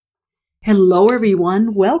Hello,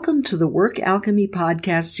 everyone. Welcome to the Work Alchemy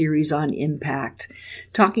podcast series on impact,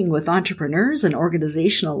 talking with entrepreneurs and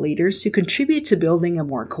organizational leaders who contribute to building a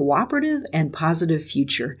more cooperative and positive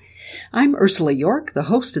future. I'm Ursula York, the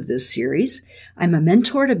host of this series. I'm a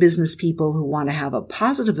mentor to business people who want to have a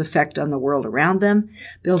positive effect on the world around them,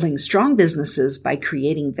 building strong businesses by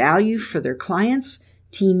creating value for their clients,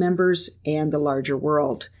 team members, and the larger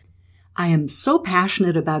world. I am so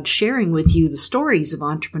passionate about sharing with you the stories of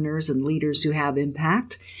entrepreneurs and leaders who have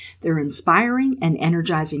impact. They're inspiring and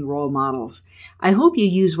energizing role models. I hope you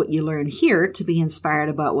use what you learn here to be inspired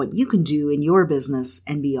about what you can do in your business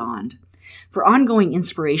and beyond. For ongoing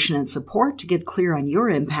inspiration and support to get clear on your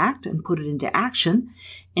impact and put it into action,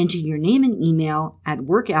 enter your name and email at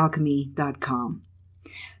workalchemy.com.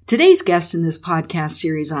 Today's guest in this podcast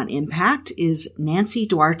series on impact is Nancy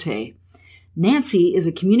Duarte. Nancy is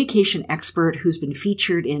a communication expert who's been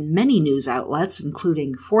featured in many news outlets,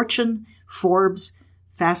 including Fortune, Forbes,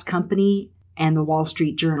 Fast Company, and the Wall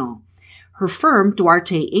Street Journal. Her firm,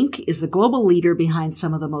 Duarte Inc., is the global leader behind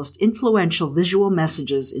some of the most influential visual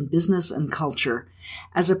messages in business and culture.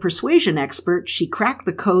 As a persuasion expert, she cracked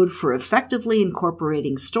the code for effectively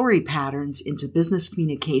incorporating story patterns into business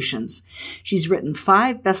communications. She's written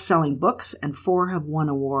 5 best-selling books and 4 have won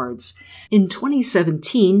awards. In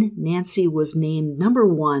 2017, Nancy was named number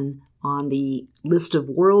 1 on the list of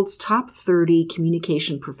world's top 30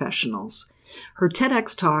 communication professionals. Her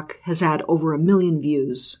TEDx talk has had over 1 million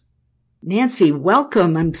views. Nancy,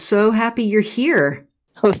 welcome. I'm so happy you're here.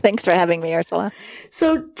 Oh, thanks for having me, Ursula.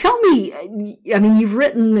 So tell me, you've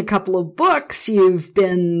written a couple of books, you've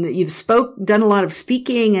done a lot of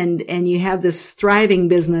speaking and you have this thriving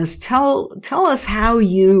business. Tell us how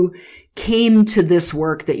you came to this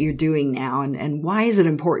work that you're doing now and why is it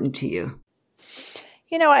important to you?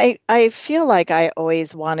 You know, I feel like I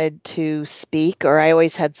always wanted to speak, or I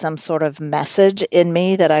always had some sort of message in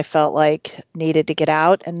me that I felt like needed to get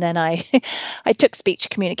out. And then I took speech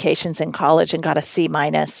communications in college and got a C-, and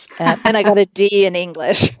I got a D in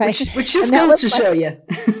English. Right? Which just goes to show you.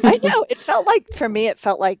 I know. For me, it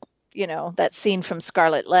felt like, that scene from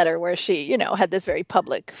Scarlet Letter where she, had this very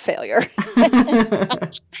public failure.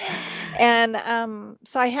 And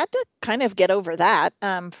so I had to kind of get over that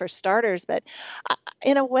for starters. But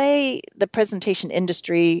in a way, the presentation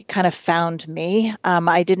industry kind of found me.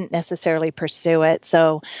 I didn't necessarily pursue it.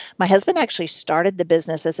 So my husband actually started the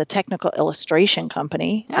business as a technical illustration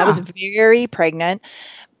company. Yeah. I was very pregnant,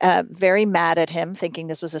 very mad at him, thinking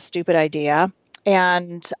this was a stupid idea.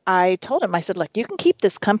 And I told him, I said, look, you can keep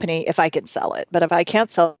this company if I can sell it. But if I can't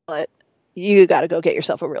sell it, you got to go get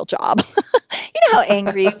yourself a real job. You know how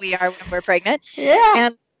angry we are when we're pregnant. Yeah.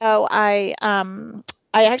 And so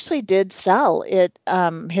I actually did sell it,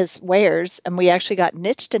 his wares, and we actually got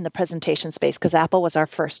niched in the presentation space because Apple was our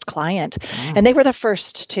first client. Mm. And they were the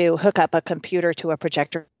first to hook up a computer to a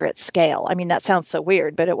projector at scale. I mean, that sounds so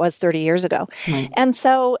weird, but it was 30 years ago. Mm. And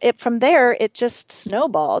so from there, it just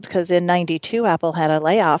snowballed because in 92, Apple had a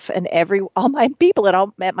layoff and all my people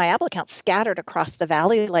at my Apple account scattered across the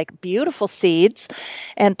valley like beautiful seeds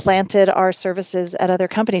and planted our services at other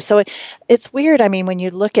companies. So it's weird. I mean, when you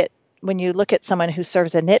look at someone who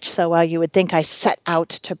serves a niche so well, you would think I set out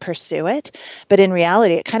to pursue it. But in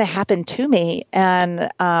reality, it kind of happened to me. And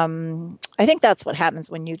I think that's what happens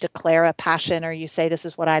when you declare a passion or you say, this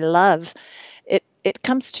is what I love. It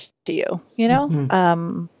comes to you,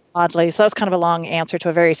 Mm-hmm. Oddly. So that was kind of a long answer to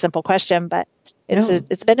a very simple question, but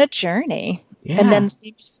it's been a journey. Yeah. And then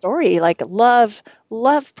same story, like love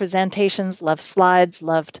presentations, love slides,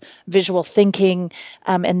 loved visual thinking.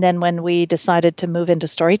 And then when we decided to move into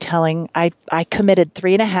storytelling, I committed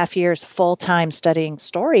 3.5 years full-time studying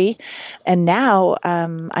story. And now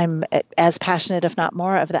I'm as passionate, if not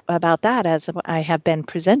more, about that as I have been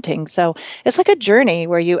presenting. So it's like a journey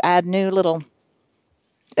where you add new little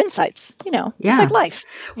insights, Yeah. It's like life.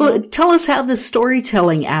 Well, tell us how the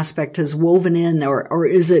storytelling aspect is woven in, or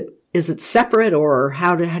is it separate, or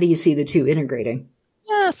how do you see the two integrating?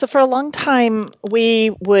 Yeah, so for a long time,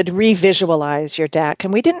 we would revisualize your deck,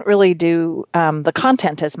 and we didn't really do the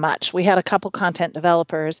content as much. We had a couple content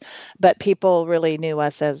developers, but people really knew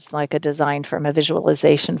us as like a design firm, a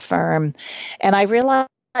visualization firm. And I realized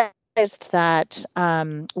that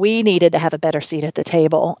we needed to have a better seat at the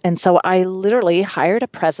table. And so I literally hired a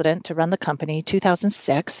president to run the company,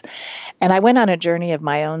 2006, and I went on a journey of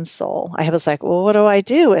my own soul. I was like, well, what do I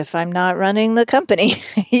do if I'm not running the company?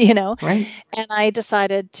 Right. And I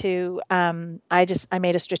decided to, I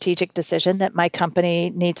made a strategic decision that my company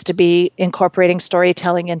needs to be incorporating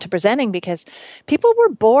storytelling into presenting because people were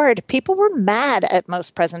bored. People were mad at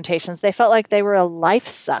most presentations. They felt like they were a life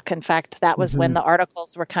suck. In fact, that was when the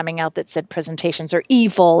articles were coming out that said presentations are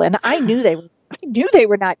evil, and I knew they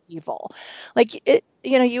were not evil. Like it,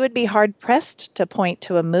 you would be hard pressed to point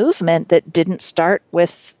to a movement that didn't start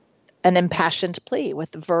with an impassioned plea,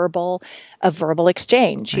 with a verbal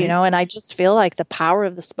exchange, Right. and I just feel like the power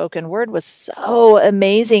of the spoken word was so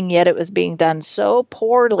amazing, yet it was being done so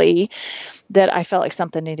poorly that I felt like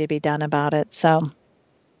something needed to be done about it. So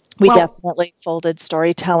we definitely folded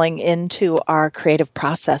storytelling into our creative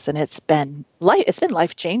process, and it's been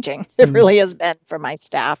life changing. It really has been for my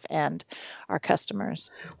staff and our customers.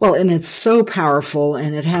 Well, and it's so powerful,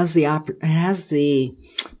 and it has the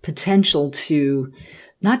potential to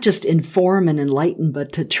not just inform and enlighten,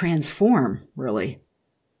 but to transform, really.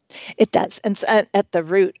 It does. And so at the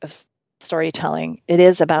root of storytelling, it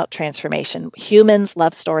is about transformation. Humans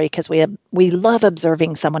love story because we love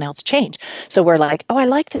observing someone else change. So we're like, oh, I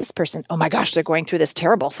like this person. Oh my gosh, they're going through this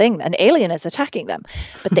terrible thing. An alien is attacking them,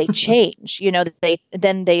 but they change.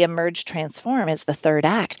 They emerge, transform is the third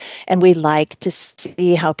act, and we like to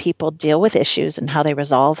see how people deal with issues and how they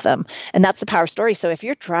resolve them. And that's the power of story. So if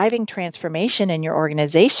you're driving transformation in your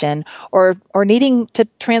organization, or needing to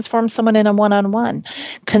transform someone in a one-on-one,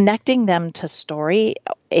 connecting them to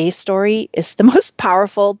a story is the most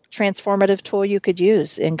powerful transformative tool you could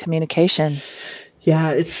use in communication.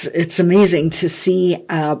 Yeah, it's amazing to see.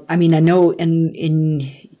 I know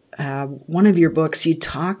in one of your books, you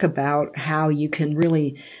talk about how you can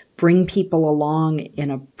really bring people along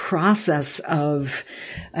in a process of,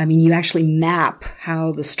 you actually map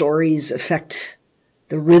how the stories affect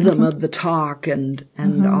the rhythm of the talk and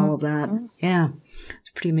all of that. Yeah.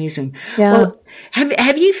 Pretty amazing. Yeah. Well,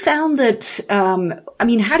 have you found that,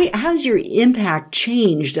 how's your impact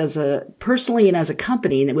changed personally and as a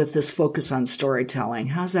company with this focus on storytelling?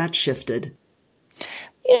 How's that shifted?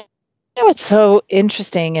 What's so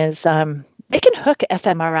interesting is, they can hook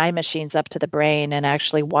fMRI machines up to the brain and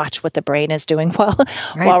actually watch what the brain is doing while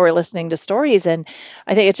we're listening to stories. And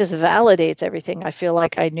I think it just validates everything I feel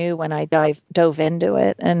like I knew when I dove into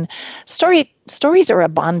it. And stories are a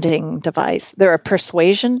bonding device. They're a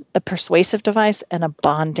persuasive device, and a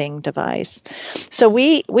bonding device. So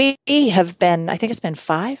we have been, I think it's been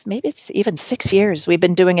 5, maybe it's even 6 years, we've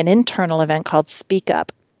been doing an internal event called Speak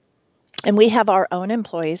Up. And we have our own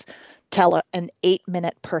employees tell an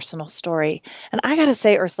 8-minute personal story. And I got to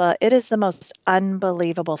say, Ursula, it is the most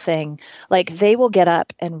unbelievable thing. Like, they will get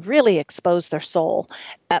up and really expose their soul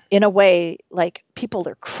in a way, like people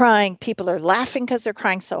are crying, people are laughing because they're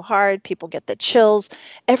crying so hard, people get the chills.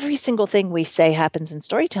 Every single thing we say happens in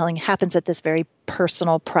storytelling happens at this very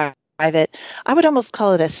personal, private, I would almost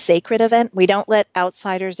call it a sacred event. We don't let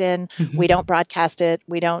outsiders in. We don't broadcast it.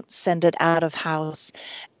 We don't send it out of house.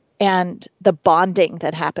 And the bonding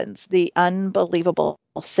that happens, the unbelievable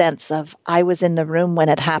sense of I was in the room when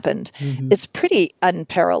it happened, it's pretty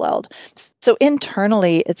unparalleled. So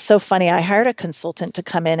internally, it's so funny. I hired a consultant to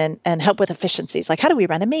come in and help with efficiencies. Like, how do we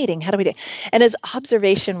run a meeting? How do we do? And his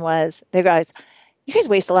observation was, you guys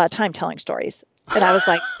waste a lot of time telling stories. And I was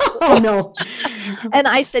like, oh no. And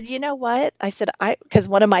I said, you know what? I said, because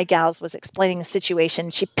one of my gals was explaining the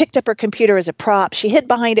situation. She picked up her computer as a prop. She hid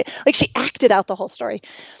behind it. Like, she acted out the whole story.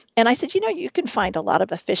 And I said, you can find a lot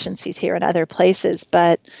of efficiencies here in other places,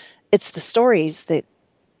 but it's the stories that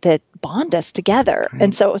bond us together. Right.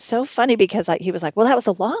 And so it was so funny because he was like, well, that was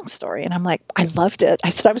a long story. And I'm like, I loved it. I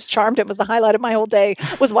said, I was charmed. It was the highlight of my whole day,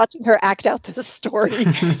 was watching her act out this story.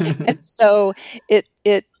 And so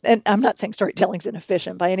and I'm not saying storytelling's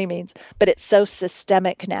inefficient by any means, but it's so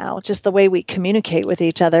systemic now. Just the way we communicate with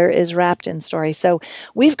each other is wrapped in story. So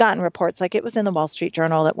we've gotten reports, like it was in the Wall Street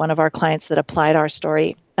Journal, that one of our clients that applied our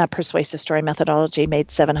persuasive story methodology made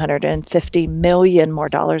 $750 million more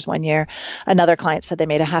one year. Another client said they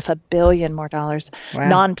made $500 million more.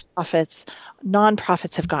 Wow.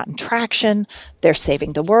 Nonprofits have gotten traction. They're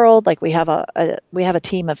saving the world. Like, we have a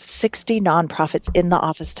team of 60 nonprofits in the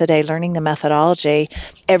office today learning the methodology.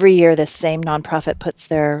 Every year, this same nonprofit puts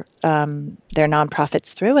their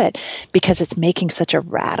nonprofits through it because it's making such a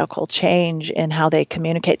radical change in how they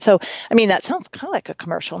communicate. So, that sounds kind of like a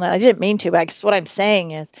commercial, and I didn't mean to, but I guess what I'm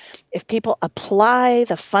saying is, if people apply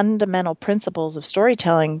the fundamental principles of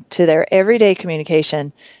storytelling to their everyday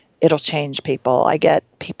communication, it'll change people. I get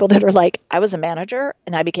people that are like, I was a manager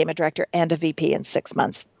and I became a director and a VP in 6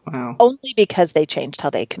 months. Wow. Only because they changed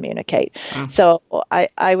how they communicate. Wow. So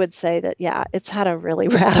I would say that, it's had a really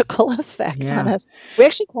radical effect on us. We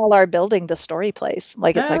actually call our building the story place.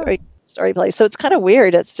 Like, it's like story plays. So it's kind of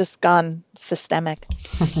weird. It's just gone systemic.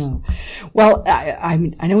 Well, I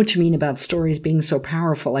know what you mean about stories being so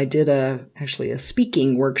powerful. I did actually a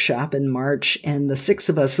speaking workshop in March, and the 6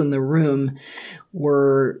 of us in the room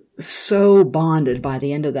were so bonded by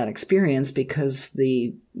the end of that experience because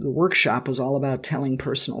the workshop was all about telling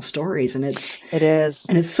personal stories, and it is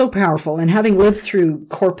so powerful. And having lived through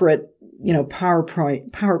corporate,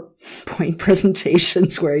 PowerPoint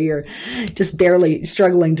presentations where you're just barely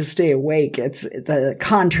struggling to stay awake, the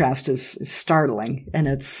contrast is startling, and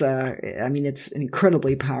it's an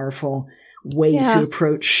incredibly powerful way to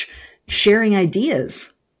approach sharing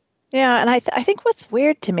ideas. Yeah, and I think what's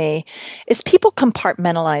weird to me is people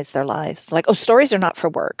compartmentalize their lives. Like, stories are not for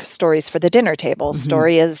work. Stories for the dinner table. Mm-hmm.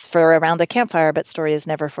 Story is for around the campfire, but story is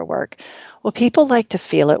never for work. Well, people like to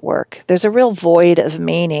feel at work. There's a real void of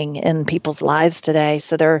meaning in people's lives today.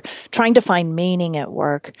 So they're trying to find meaning at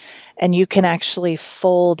work. And you can actually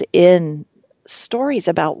fold in stories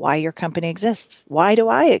about why your company exists. Why do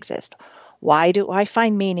I exist? Why do I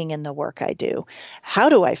find meaning in the work I do? How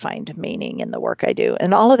do I find meaning in the work I do?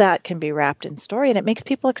 And all of that can be wrapped in story, and it makes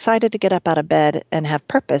people excited to get up out of bed and have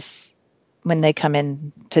purpose when they come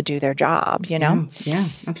in to do their job, Yeah,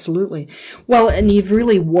 absolutely. Well, and you've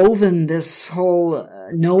really woven this whole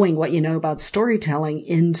knowing what you know about storytelling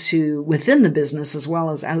into within the business as well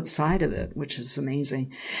as outside of it, which is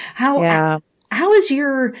amazing. How have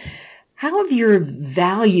your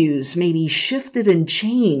values maybe shifted and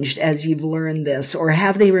changed as you've learned this, or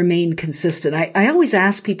have they remained consistent? I always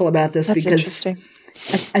ask people about this because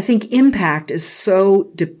I think impact is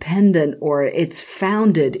so dependent, or it's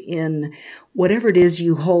founded in whatever it is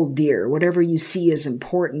you hold dear, whatever you see as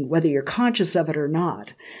important, whether you're conscious of it or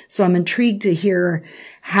not. So I'm intrigued to hear,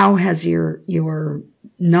 how has your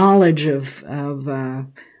knowledge of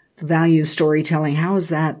value storytelling, how has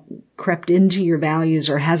that crept into your values,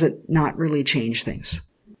 or has it not really changed things?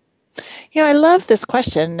 I love this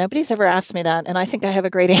question. Nobody's ever asked me that, and I think I have a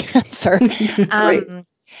great answer.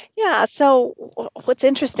 So what's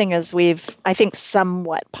interesting is I think,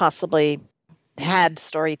 somewhat possibly had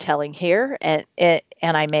storytelling here, and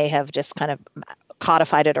I may have just kind of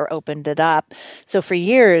codified it or opened it up. So for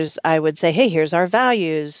years, I would say, hey, here's our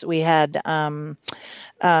values. We had a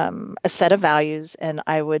set of values, and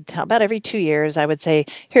I would tell about every 2 years, I would say,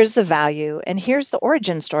 here's the value, and here's the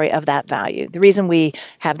origin story of that value. The reason we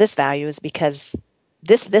have this value is because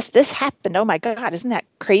this happened. Oh my God, isn't that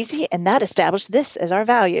crazy? And that established this as our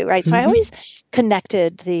value, right? Mm-hmm. So I always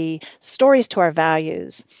connected the stories to our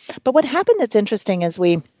values. But what happened that's interesting is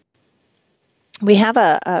we have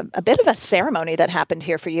a bit of a ceremony that happened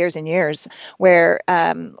here for years and years, where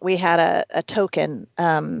we had a token.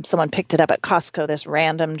 Someone picked it up at Costco, this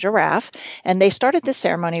random giraffe, and they started this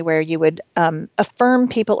ceremony where you would affirm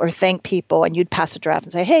people or thank people, and you'd pass a giraffe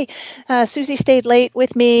and say, hey, Susie stayed late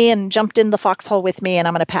with me and jumped in the foxhole with me, and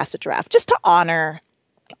I'm going to pass a giraffe, just to honor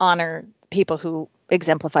people who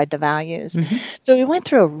exemplified the values. Mm-hmm. So we went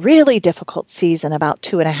through a really difficult season about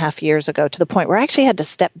 2.5 years ago, to the point where I actually had to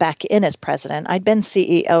step back in as president. I'd been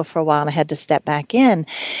CEO for a while, and I had to step back in.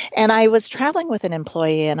 And I was traveling with an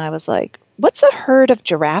employee, and I was like, what's a herd of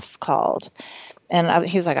giraffes called? And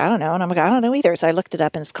he was like, I don't know. And I'm like, I don't know either. So I looked it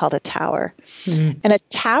up, and it's called a tower. Mm-hmm. And a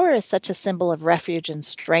tower is such a symbol of refuge and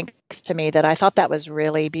strength to me that I thought that was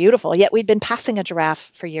really beautiful. Yet we'd been passing a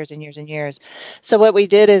giraffe for years and years and years. So what we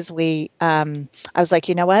did is I was like,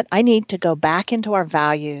 you know what? I need to go back into our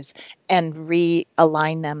values and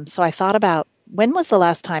realign them. So I thought about, when was the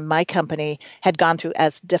last time my company had gone through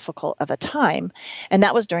as difficult of a time? And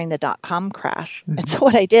that was during the dot-com crash. Mm-hmm. And so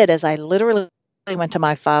what I did is I literally went to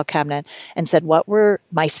my file cabinet and said, what were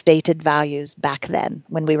my stated values back then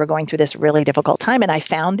when we were going through this really difficult time? And I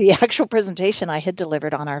found the actual presentation I had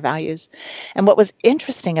delivered on our values. And what was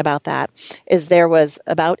interesting about that is there was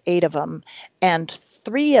about 8 of them, and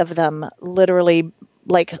 3 of them literally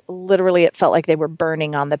it felt like they were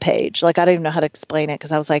burning on the page. Like, I don't even know how to explain it,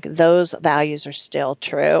 because I was like, those values are still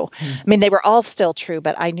true. Mm-hmm. I mean, they were all still true,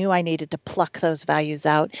 but I knew I needed to pluck those values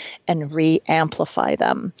out and re-amplify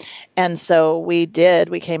them. And so we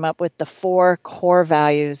came up with the 4 core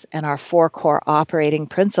values and our 4 core operating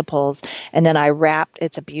principles. And then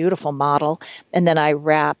it's a beautiful model. And then I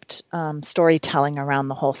wrapped storytelling around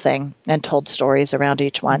the whole thing and told stories around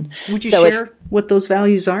each one. Would you share what those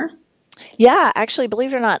values are? Yeah, actually,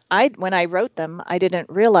 believe it or not, when I wrote them, I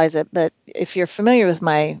didn't realize it. But if you're familiar with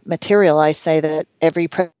my material, I say that every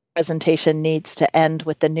presentation needs to end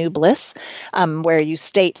with the new bliss, where you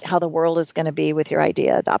state how the world is going to be with your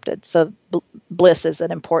idea adopted. So bliss is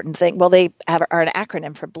an important thing. Well, they are an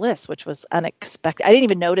acronym for bliss, which was unexpected. I didn't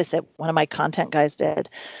even notice it. One of my content guys did.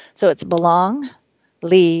 So it's belong,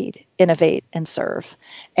 lead, innovate, and serve.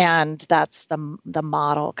 And that's the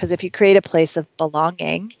model. Because if you create a place of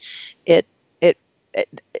belonging, it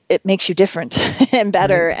it makes you different and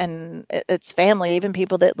better. Right. And it's family. Even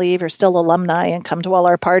people that leave are still alumni and come to all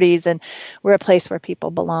our parties. And we're a place where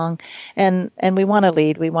people belong. And we want to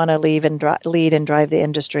lead. We want to lead and drive the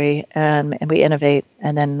industry. And we innovate.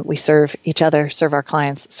 And then we serve each other, serve our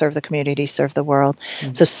clients, serve the community, serve the world.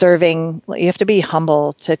 Mm-hmm. So serving, you have to be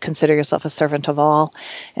humble to consider yourself a servant of all.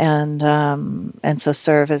 And so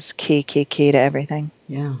serve is key to everything.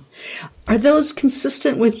 Yeah. Are those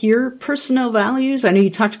consistent with your personal values? I know you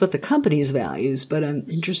talked about the company's values, but I'm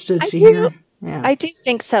interested to hear. Yeah. I do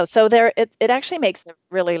think so. So it actually makes a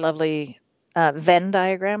really lovely Venn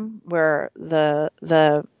diagram where the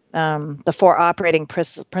four operating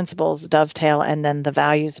principles dovetail and then the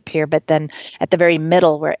values appear. But then at the very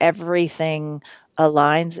middle where everything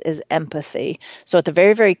aligns is empathy. So at the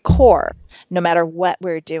very, very core, no matter what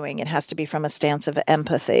we're doing, it has to be from a stance of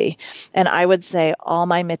empathy. And I would say all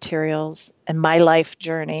my materials and my life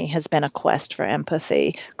journey has been a quest for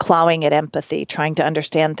empathy, clawing at empathy, trying to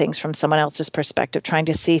understand things from someone else's perspective, trying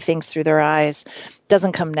to see things through their eyes.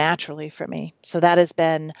 Doesn't come naturally for me. So that has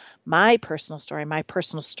been my personal story. My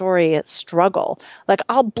personal story is struggle. Like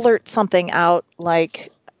I'll blurt something out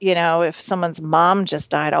like, if someone's mom just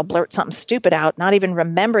died, I'll blurt something stupid out, not even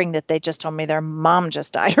remembering that they just told me their mom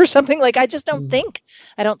just died or something. Like I just don't think.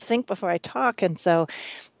 I don't think before I talk, and so,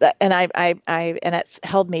 and it's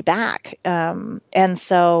held me back. And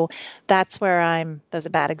so that's where that's a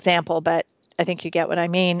bad example, but I think you get what I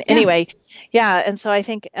mean. Yeah. Anyway, yeah. And so I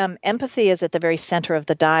think empathy is at the very center of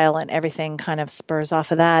the dial and everything kind of spurs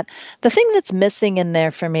off of that. The thing that's missing in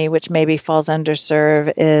there for me, which maybe falls under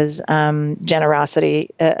serve, is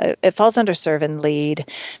generosity. It falls under serve and lead,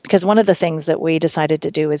 because one of the things that we decided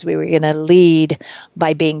to do is we were going to lead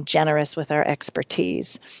by being generous with our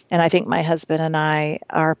expertise. And I think my husband and I,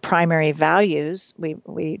 our primary values,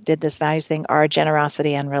 we did this values thing, are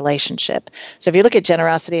generosity and relationship. So if you look at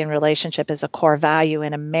generosity and relationship as a core value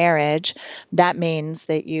in a marriage, that means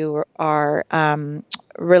that you are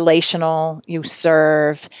relational, you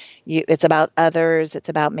serve, it's about others, it's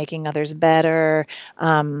about making others better,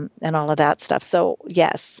 and all of that stuff. So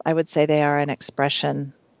yes, I would say they are an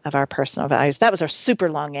expression of our personal values. That was our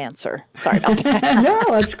super long answer. Sorry about that. No,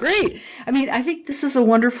 that's great. I mean, I think this is a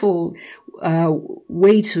wonderful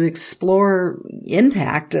way to explore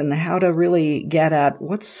impact and how to really get at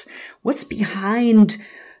what's behind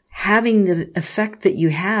having the effect that you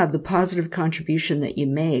have, the positive contribution that you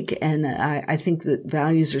make. And I think that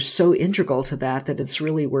values are so integral to that it's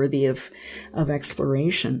really worthy of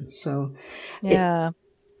exploration. So yeah.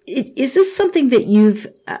 Is this something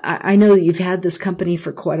that I know you've had this company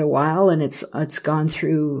for quite a while and it's gone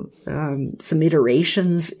through some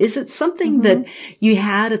iterations. Is it something that you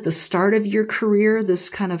had at the start of your career, this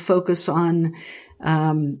kind of focus on,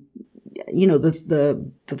 the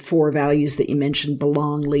four values that you mentioned: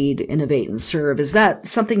 belong, lead, innovate, and serve? Is that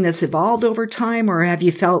something that's evolved over time, or have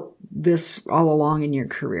you felt this all along in your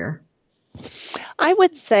career? I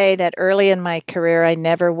would say that early in my career, I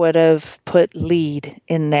never would have put lead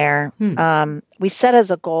in there. We set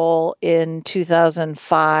as a goal in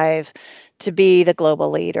 2005 to be the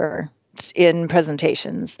global leader in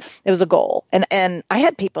presentations. It was a goal. And I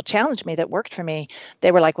had people challenge me that worked for me.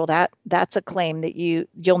 They were like, well, that's a claim that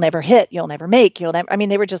you'll never hit, you'll never make,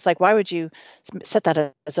 they were just like, why would you set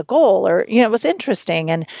that as a goal? Or, it was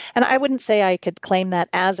interesting. And I wouldn't say I could claim that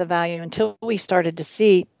as a value until we started to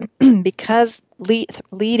see, because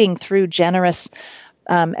leading through generous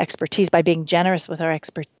expertise, by being generous with our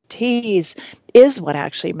expertise, is what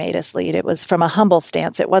actually made us lead. It was from a humble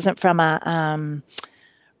stance. It wasn't from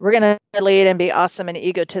we're going to lead and be awesome and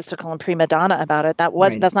egotistical and prima donna about it.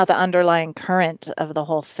 That's not the underlying current of the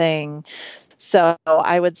whole thing. So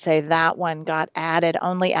I would say that one got added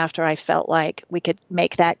only after I felt like we could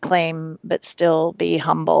make that claim, but still be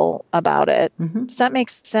humble about it. Mm-hmm. Does that make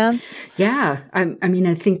sense? Yeah. I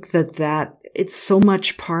think that it's so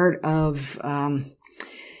much part of, I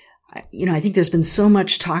think there's been so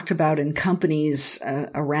much talked about in companies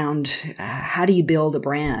around how do you build a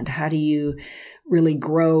brand? How do you really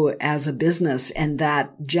grow as a business? And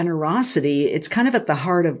that generosity, it's kind of at the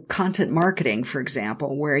heart of content marketing, for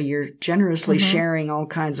example, where you're generously sharing all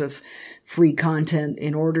kinds of free content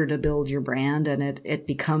in order to build your brand. And it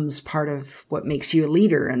becomes part of what makes you a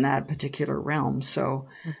leader in that particular realm. So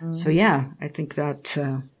yeah, I think that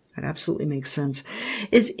absolutely makes sense.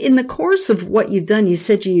 Is in the course of what you've done, you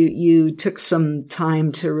said you took some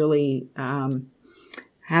time to really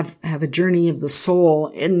have a journey of the soul.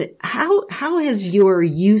 And how has your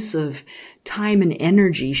use of time and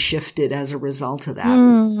energy shifted as a result of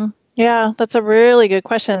that? Yeah, that's a really good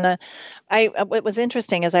question. What was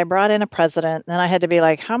interesting is I brought in a president, and I had to be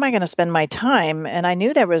like, how am I going to spend my time? And I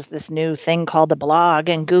knew there was this new thing called the blog,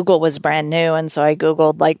 and Google was brand new. And so I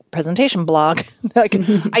Googled like presentation blog. Like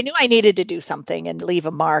I knew I needed to do something and leave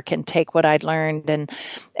a mark and take what I'd learned. And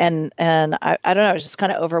I don't know, I was just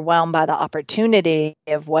kind of overwhelmed by the opportunity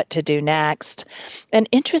of what to do next. And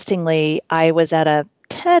interestingly, I was at a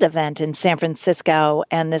TED event in San Francisco,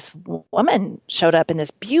 and this woman showed up in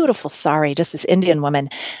this beautiful sari, just this Indian woman.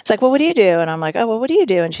 It's like, well, what do you do? And I'm like, oh, well, what do you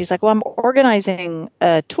do? And she's like, well, I'm organizing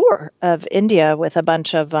a tour of India with a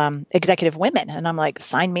bunch of executive women. And I'm like,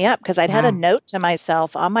 sign me up, because I'd had a note to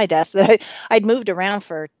myself on my desk that I'd moved around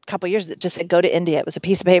for a couple of years that just said, go to India. It was a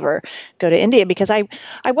piece of paper, go to India, because I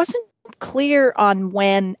wasn't clear on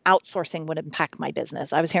when outsourcing would impact my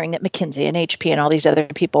business. I was hearing that McKinsey and HP and all these other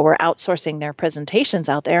people were outsourcing their presentations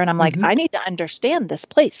out there. And I'm like, I need to understand this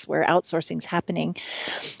place where outsourcing is happening.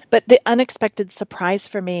 But the unexpected surprise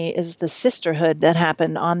for me is the sisterhood that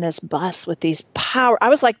happened on this bus with these I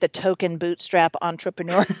was like the token bootstrap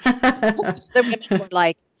entrepreneur. The women were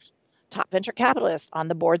like top venture capitalists on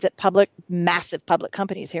the boards at massive public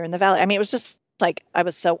companies here in the Valley. I mean, it was just like, I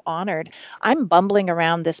was so honored. I'm bumbling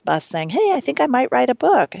around this bus saying, hey, I think I might write a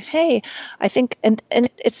book. Hey, I think, and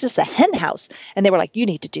it's just a hen house. And they were like, you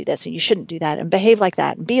need to do this and you shouldn't do that and behave like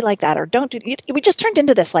that and be like that, or don't do, we just turned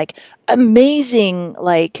into this like amazing,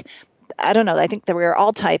 like, I don't know. I think that we were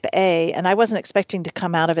all type A, and I wasn't expecting to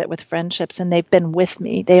come out of it with friendships, and they've been with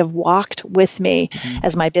me. They have walked with me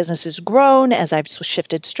as my business has grown, as I've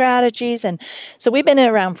shifted strategies. And so we've been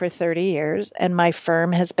around for 30 years, and my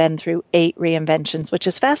firm has been through 8 reinventions, which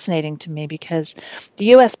is fascinating to me because the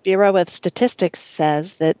U.S. Bureau of Statistics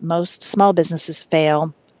says that most small businesses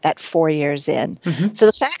fail at 4 years in. So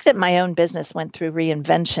the fact that my own business went through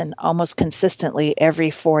reinvention almost consistently every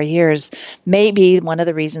 4 years may be one of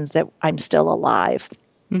the reasons that I'm still alive.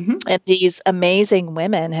 And these amazing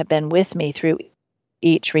women have been with me through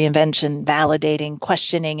each reinvention, validating,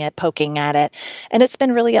 questioning it, poking at it. And it's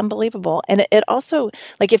been really unbelievable. And it also,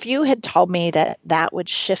 like, if you had told me that would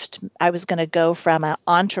shift, I was going to go from an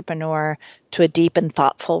entrepreneur to a deep and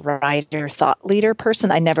thoughtful writer, thought leader person,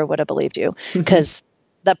 I never would have believed you, because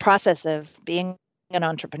the process of being an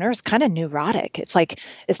entrepreneur is kind of neurotic. It's like,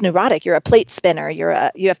 it's neurotic. You're a plate spinner.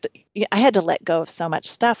 I had to let go of so much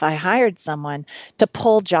stuff. I hired someone to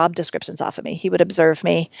pull job descriptions off of me. He would observe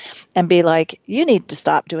me and be like, you need to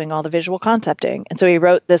stop doing all the visual concepting. And so he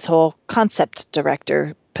wrote this whole concept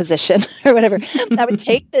director position or whatever. I would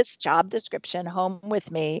take this job description home with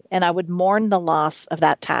me, and I would mourn the loss of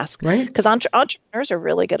that task. Right. Because entrepreneurs are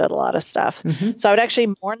really good at a lot of stuff. So I would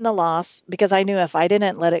actually mourn the loss, because I knew if I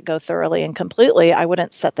didn't let it go thoroughly and completely, I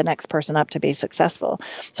wouldn't set the next person up to be successful.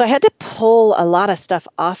 So I had to pull a lot of stuff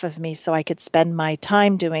off of me so I could spend my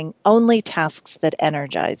time doing only tasks that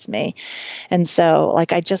energize me. And so,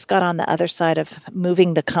 like, I just got on the other side of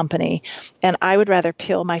moving the company, and I would rather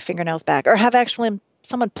peel my fingernails back or have actually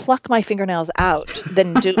someone pluck my fingernails out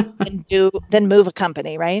than move a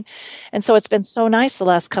company, right? And so it's been so nice the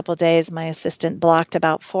last couple of days. My assistant blocked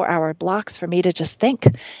about 4-hour blocks for me to just think,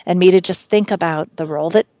 and me to just think about the role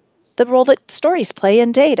that stories play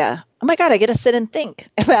in data. Oh my God, I get to sit and think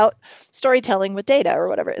about storytelling with data or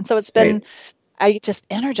whatever. And so it's been, it just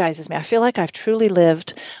energizes me. I feel like I've truly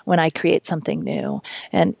lived when I create something new.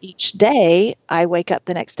 And each day I wake up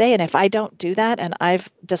the next day, and if I don't do that, and I've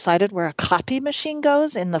decided where a copy machine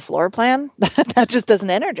goes in the floor plan, that just doesn't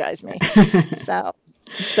energize me. So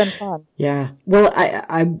it's been fun. Yeah. Well,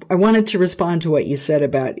 I wanted to respond to what you said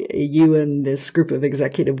about you and this group of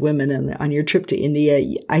executive women, and on your trip to India.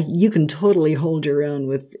 You can totally hold your own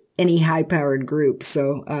with any high-powered group.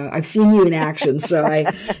 So I've seen you in action. So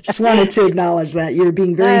I just wanted to acknowledge that. You're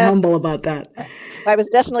being very humble about that. I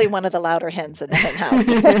was definitely one of the louder hens in the hen house.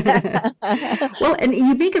 Well, and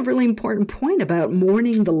you make a really important point about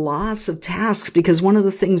mourning the loss of tasks, because one of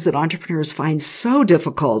the things that entrepreneurs find so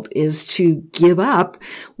difficult is to give up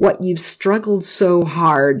what you've struggled so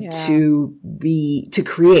hard to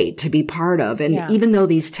create, to be part of. And even though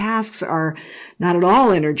these tasks are not at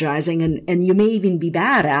all energizing, and you may even be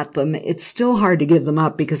bad at them, it's still hard to give them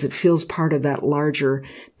up because it feels part of that larger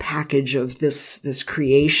package of this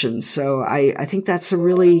creation. So I think that's a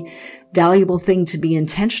really valuable thing to be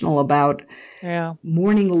intentional about.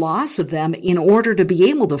 Mourning the loss of them in order to be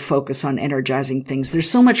able to focus on energizing things. There's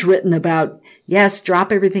so much written about, yes,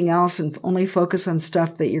 drop everything else and only focus on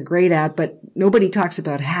stuff that you're great at, but nobody talks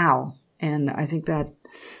about how. And I think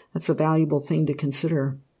that's a valuable thing to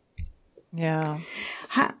consider. Yeah.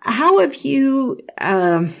 How have you,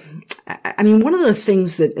 I mean, one of the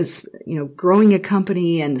things that is, growing a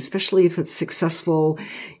company, and especially if it's successful,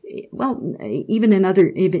 well, even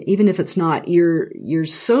if it's not, you're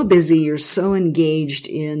so busy, you're so engaged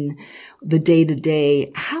in the day to day.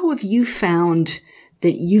 How have you found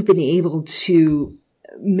that you've been able to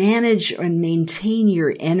manage and maintain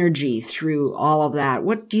your energy through all of that?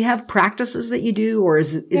 What do you have practices that you do, or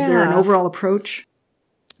is there an overall approach?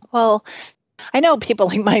 Well, I know people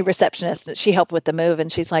like my receptionist, she helped with the move,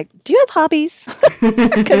 and she's like, do you have hobbies?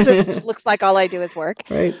 Because it looks like all I do is work.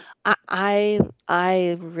 Right.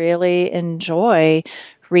 I really enjoy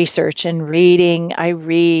research and reading. I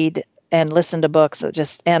read and listen to books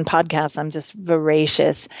and podcasts. I'm just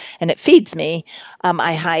voracious, and it feeds me.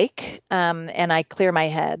 I hike, and I clear my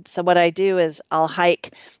head. So what I do is I'll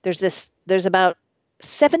hike. There's about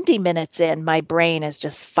 70 minutes in, my brain is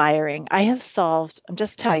just firing. I'm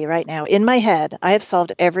just telling you right now, in my head, I have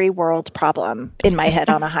solved every world problem in my head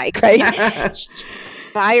on a hike, right? It's just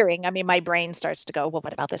firing. I mean, my brain starts to go, well,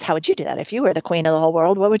 what about this? How would you do that? If you were the queen of the whole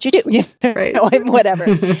world, what would you do? Right. Whatever.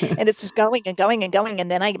 And it's just going and going and going.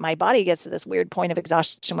 And then my body gets to this weird point of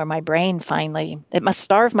exhaustion where my brain it must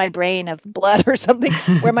starve my brain of blood or something,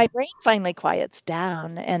 where my brain finally quiets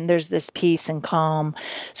down and there's this peace and calm.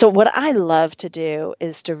 So what I love to do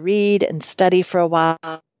is to read and study for a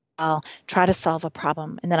while, try to solve a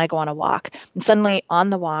problem, and then I go on a walk. And suddenly on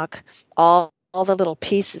the walk, all the little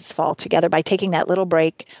pieces fall together. By taking that little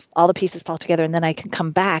break, all the pieces fall together, and then I can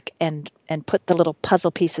come back and put the little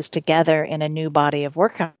puzzle pieces together in a new body of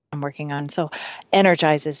work I'm working on. So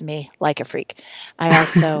energizes me like a freak. I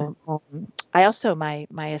also, my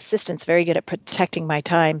assistant's very good at protecting my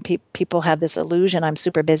time. People have this illusion I'm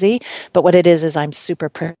super busy, but what it is I'm super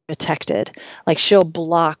protected. Like, she'll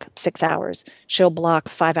block 6 hours. She'll block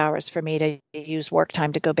 5 hours for me to use work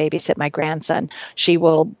time to go babysit my grandson. She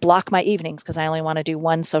will block my evenings because I only want to do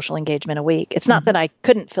one social engagement a week. It's not that I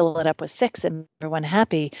couldn't fill it up with 6 and everyone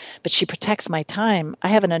happy, but she protects my time.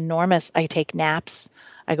 I take naps.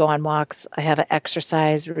 I go on walks. I have an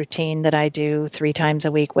exercise routine that I do 3 times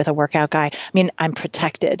a week with a workout guy. I mean, I'm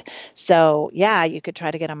protected. So yeah, you could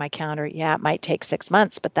try to get on my calendar. Yeah, it might take 6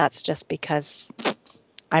 months, but that's just because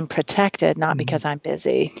I'm protected, not because I'm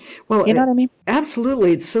busy. Well, you know what I mean?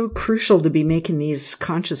 Absolutely. It's so crucial to be making these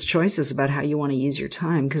conscious choices about how you want to use your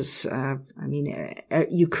time, because,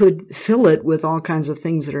 you could fill it with all kinds of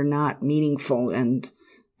things that are not meaningful and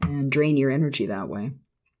drain your energy that way.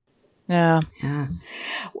 Yeah.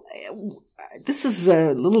 This is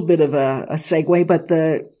a little bit of a segue, but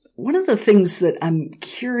one of the things that I'm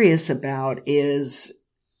curious about is,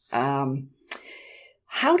 how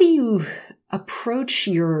do you approach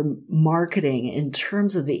your marketing in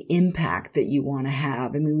terms of the impact that you want to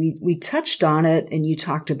have? I mean, we touched on it, and you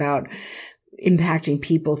talked about impacting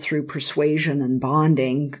people through persuasion and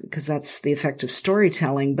bonding, because that's the effect of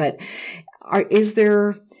storytelling. But is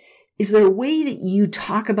there a way that you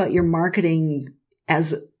talk about your marketing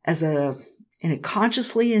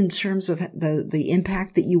consciously in terms of the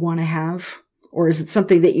impact that you want to have? Or is it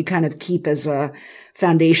something that you kind of keep as a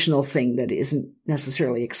foundational thing that isn't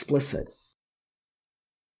necessarily explicit?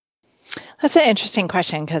 That's an interesting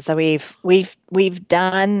question, because we've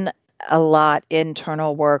done a lot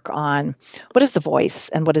internal work on what is the voice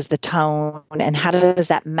and what is the tone and how does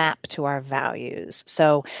that map to our values.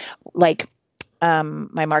 So like,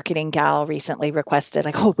 my marketing gal recently requested,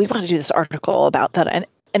 like, we want to do this article about that. And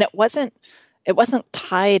it wasn't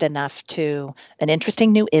tied enough to an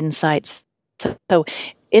interesting new insights. So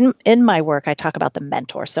in my work, I talk about the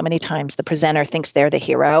mentor. So many times the presenter thinks they're the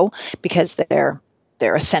hero because they're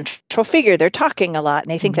a central figure. They're talking a lot and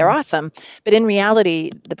they think they're awesome. But in reality,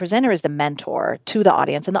 the presenter is the mentor to the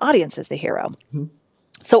audience, and the audience is the hero. Mm-hmm.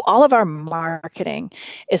 So all of our marketing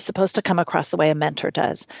is supposed to come across the way a mentor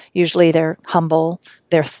does. Usually they're humble,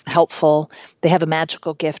 they're helpful, they have a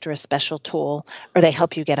magical gift or a special tool, or they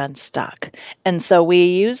help you get unstuck. And so we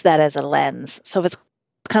use that as a lens. So if it's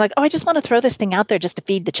kind of like, I just want to throw this thing out there just to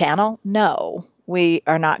feed the channel. No, we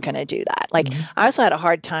are not going to do that. Like, I also had a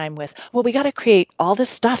hard time with, we got to create all this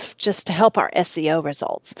stuff just to help our SEO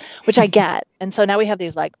results, which I get. And so now we have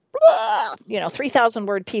these 3,000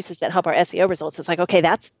 word pieces that help our SEO results. It's like, okay,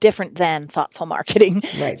 that's different than thoughtful marketing.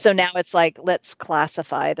 Right. So now it's like, let's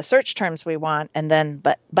classify the search terms we want. And then,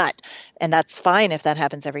 and that's fine if that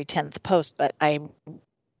happens every 10th post, but I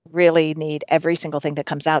really need every single thing that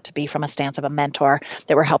comes out to be from a stance of a mentor,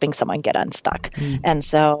 that we're helping someone get unstuck. And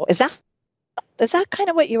so is that kind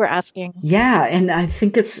of what you were asking? Yeah. And I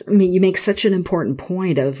think you make such an important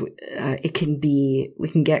point of, we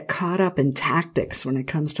can get caught up in tactics when it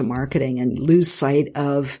comes to marketing and lose sight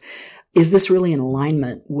of is this really in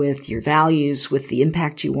alignment with your values, with the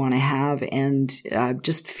impact you want to have, and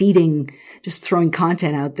just throwing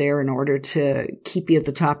content out there in order to keep you at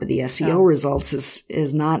the top of the SEO results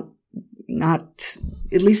is not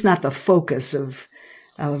at least not the focus of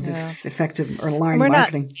effective or aligned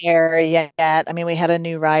marketing. We're not there yet. I mean, we had a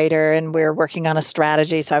new writer and we're working on a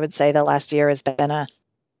strategy. So I would say the last year has been a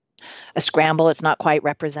scramble. It's not quite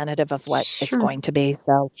representative of what it's going to be.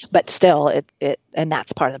 So, but still it, and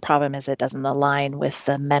that's part of the problem is it doesn't align with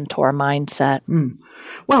the mentor mindset.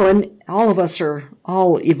 Well, and all of us are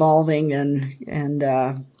all evolving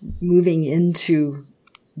and moving into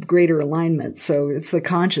greater alignment. So it's the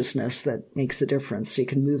consciousness that makes the difference. So you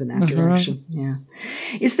can move in that direction. Yeah.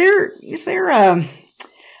 Is there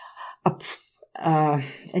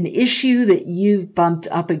an issue that you've bumped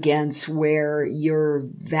up against where your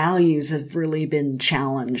values have really been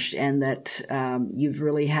challenged and that you've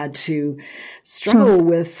really had to struggle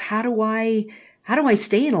with how do I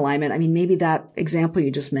stay in alignment? I mean, maybe that example you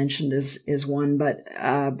just mentioned is one, but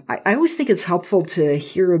I always think it's helpful to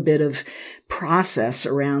hear a bit of process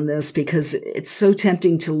around this because it's so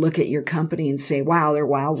tempting to look at your company and say, wow, they're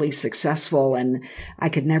wildly successful and I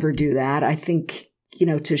could never do that. I think,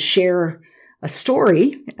 to share a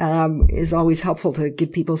story is always helpful to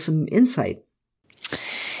give people some insight.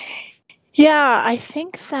 Yeah, I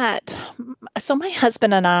think that, so my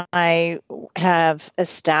husband and I have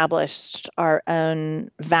established our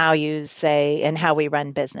own values, say, in how we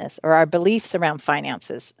run business or our beliefs around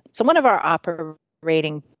finances. So one of our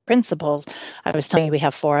operating principles, I was telling you we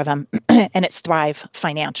have 4 of them, and it's thrive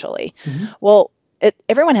financially. Well,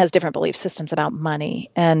 everyone has different belief systems about money.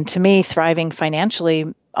 And to me, thriving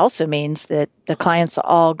financially also means that the clients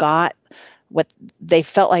all got what they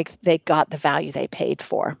felt like they got the value they paid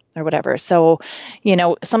for or whatever. So,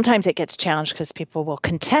 sometimes it gets challenged because people will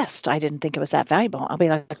contest. I didn't think it was that valuable. I'll be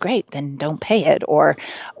like, great, then don't pay it. Or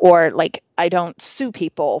like, I don't sue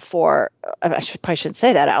people for, probably shouldn't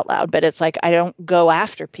say that out loud, but it's like, I don't go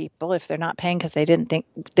after people if they're not paying because they didn't think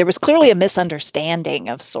there was clearly a misunderstanding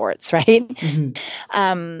of sorts, right?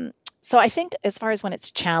 So I think as far as when it's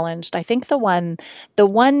challenged, I think the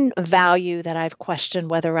one value that I've questioned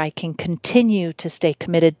whether I can continue to stay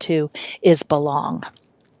committed to is belong.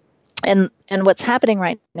 And what's happening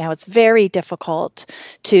right now, it's very difficult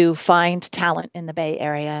to find talent in the Bay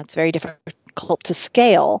Area. It's very difficult to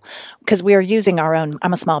scale because we are using our own,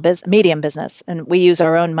 I'm a medium business, and we use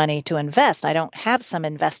our own money to invest. I don't have some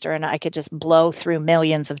investor and I could just blow through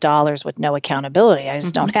millions of dollars with no accountability. I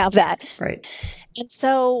just don't have that. Right. And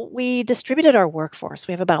so we distributed our workforce.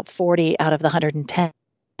 We have about 40 out of the 110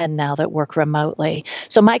 now that work remotely.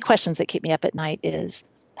 So my questions that keep me up at night is,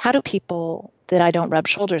 how do people that I don't rub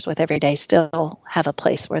shoulders with every day still have a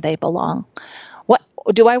place where they belong? What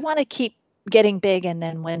do I want to keep getting big, and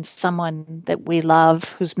then when someone that we love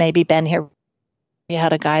who's maybe been here, we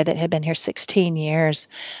had a guy that had been here 16 years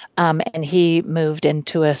and he moved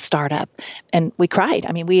into a startup and we cried.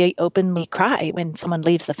 I mean, we openly cry when someone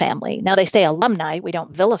leaves the family. Now they stay alumni. We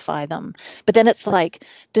don't vilify them. But then it's like,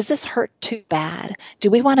 does this hurt too bad? Do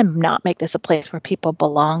we want to not make this a place where people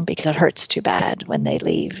belong because it hurts too bad when they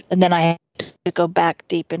leave? And then I have to go back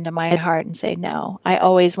deep into my heart and say, no, I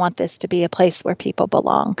always want this to be a place where people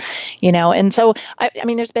belong, And so, I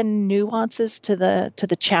mean, there's been nuances to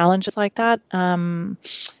the challenges like that, so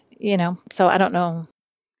I don't know.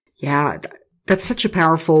 Yeah, that's such a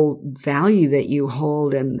powerful value that you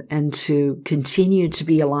hold, and to continue to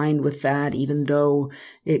be aligned with that, even though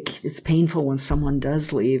it's painful when someone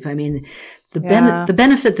does leave. I mean, the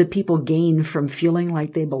benefit that people gain from feeling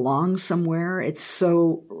like they belong somewhere, it's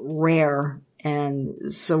so rare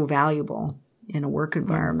and so valuable in a work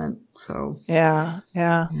environment. So yeah.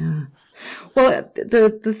 Well,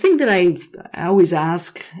 the thing that I always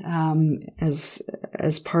ask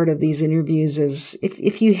as part of these interviews is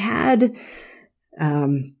if you had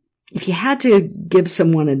to give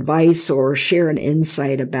someone advice or share an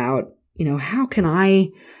insight about, how can I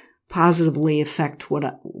positively affect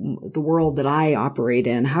the world that I operate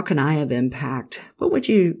in? How can I have impact? What would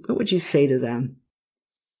you say to them?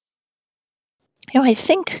 I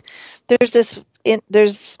think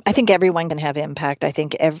I think everyone can have impact. I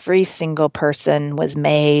think every single person was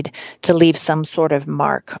made to leave some sort of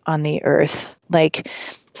mark on the earth, like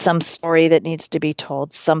some story that needs to be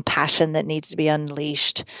told, some passion that needs to be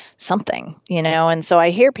unleashed, something, And so I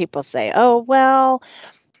hear people say, oh, well,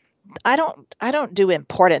 I don't do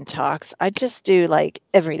important talks. I just do like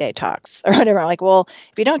everyday talks or whatever. I'm like, well,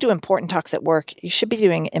 if you don't do important talks at work, you should be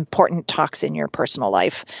doing important talks in your personal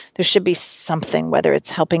life. There should be something, whether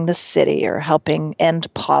it's helping the city or helping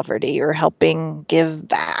end poverty or helping give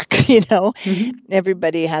back, Mm-hmm.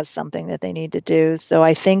 Everybody has something that they need to do. So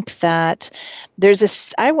I think that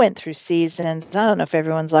I went through seasons. I don't know if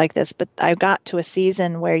everyone's like this, but I got to a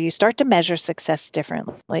season where you start to measure success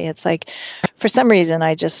differently. It's like, for some reason,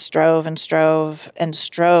 I just strove and strove and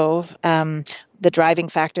strove. The driving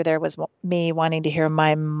factor there was me wanting to hear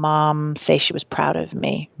my mom say she was proud of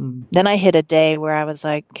me. Mm. Then I hit a day where I was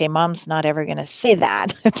like, okay, mom's not ever going to say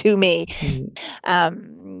that to me.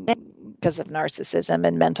 Because of narcissism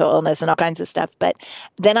and mental illness and all kinds of stuff. But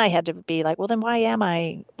then I had to be like, well, then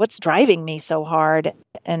what's driving me so hard?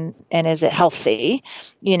 And is it healthy?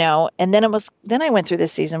 And then I went through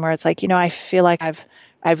this season where it's like, I feel like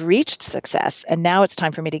I've reached success and now it's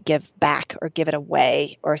time for me to give back or give it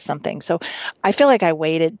away or something. So I feel like I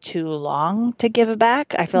waited too long to give it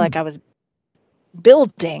back. I feel like I was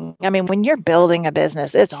building. I mean, when you're building a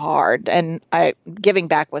business, it's hard. And giving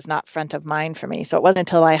back was not front of mind for me. So it wasn't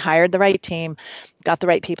until I hired the right team, got the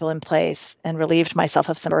right people in place, and relieved myself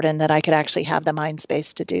of some burden that I could actually have the mind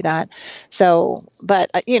space to do that. So,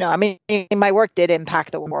 but, my work did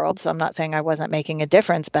impact the world. So I'm not saying I wasn't making a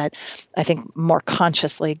difference, but I think more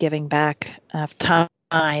consciously giving back time.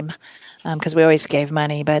 Because we always gave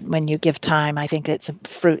money, but when you give time, I think it's a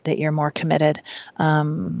fruit that you're more committed.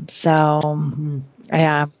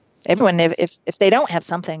 Yeah, everyone, if they don't have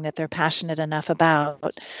something that they're passionate enough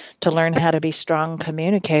about to learn how to be strong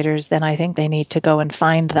communicators, then I think they need to go and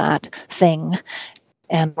find that thing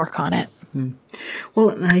and work on it. Well,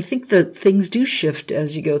 and I think that things do shift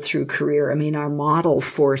as you go through career. I mean, our model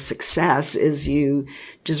for success is you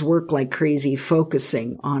just work like crazy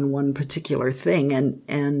focusing on one particular thing.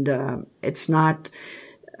 And it's not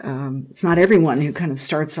everyone who kind of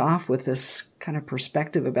starts off with this kind of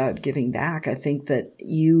perspective about giving back. I think that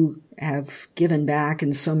you have given back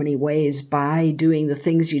in so many ways by doing the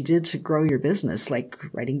things you did to grow your business, like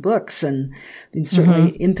writing books, and it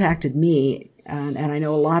certainly impacted me. And I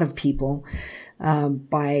know a lot of people,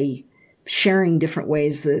 by sharing different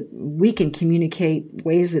ways that we can communicate,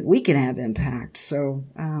 ways that we can have impact. So,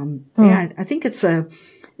 I think it's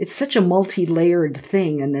such a multi-layered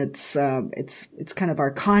thing, and it's kind of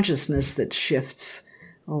our consciousness that shifts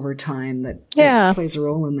over time that plays a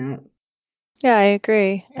role in that. Yeah, I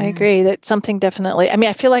agree. Yeah. I agree that something definitely,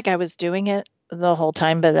 I feel like I was doing it the whole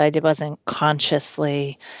time, but I wasn't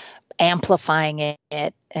consciously amplifying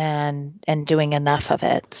it and doing enough of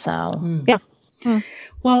it. So, yeah.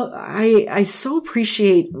 Well, I so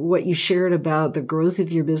appreciate what you shared about the growth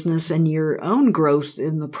of your business and your own growth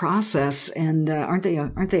in the process. And aren't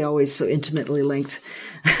they always so intimately linked?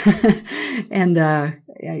 And I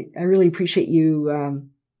really appreciate you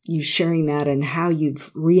sharing that and how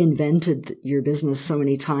you've reinvented your business so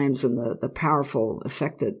many times and the powerful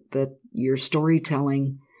effect that your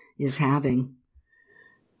storytelling is having.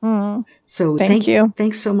 So thank you.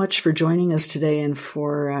 Thanks so much for joining us today and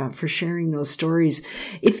for sharing those stories.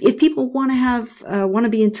 If people want to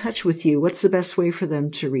be in touch with you, what's the best way for them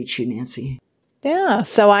to reach you, Nancy? Yeah.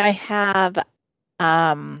 So I have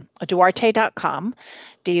Duarte.com,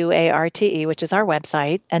 Duarte, which is our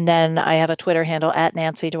website. And then I have a Twitter handle at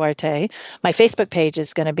Nancy Duarte. My Facebook page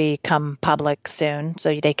is going to become public soon,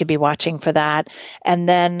 so they could be watching for that. And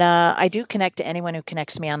then I do connect to anyone who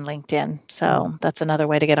connects me on LinkedIn. So that's another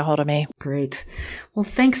way to get a hold of me. Great. Well,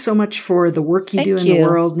 thanks so much for the work you do in the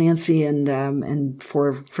world, Nancy, and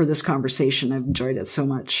for this conversation. I've enjoyed it so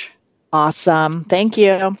much. Awesome. Thank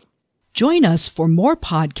you. Join us for more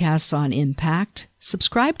podcasts on impact.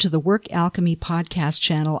 Subscribe to the Work Alchemy podcast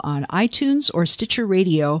channel on iTunes or Stitcher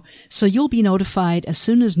Radio so you'll be notified as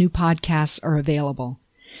soon as new podcasts are available.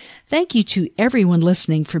 Thank you to everyone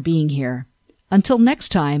listening for being here. Until next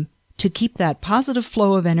time, to keep that positive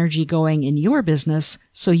flow of energy going in your business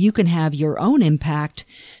so you can have your own impact,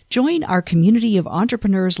 join our community of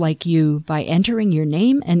entrepreneurs like you by entering your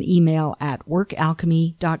name and email at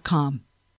workalchemy.com.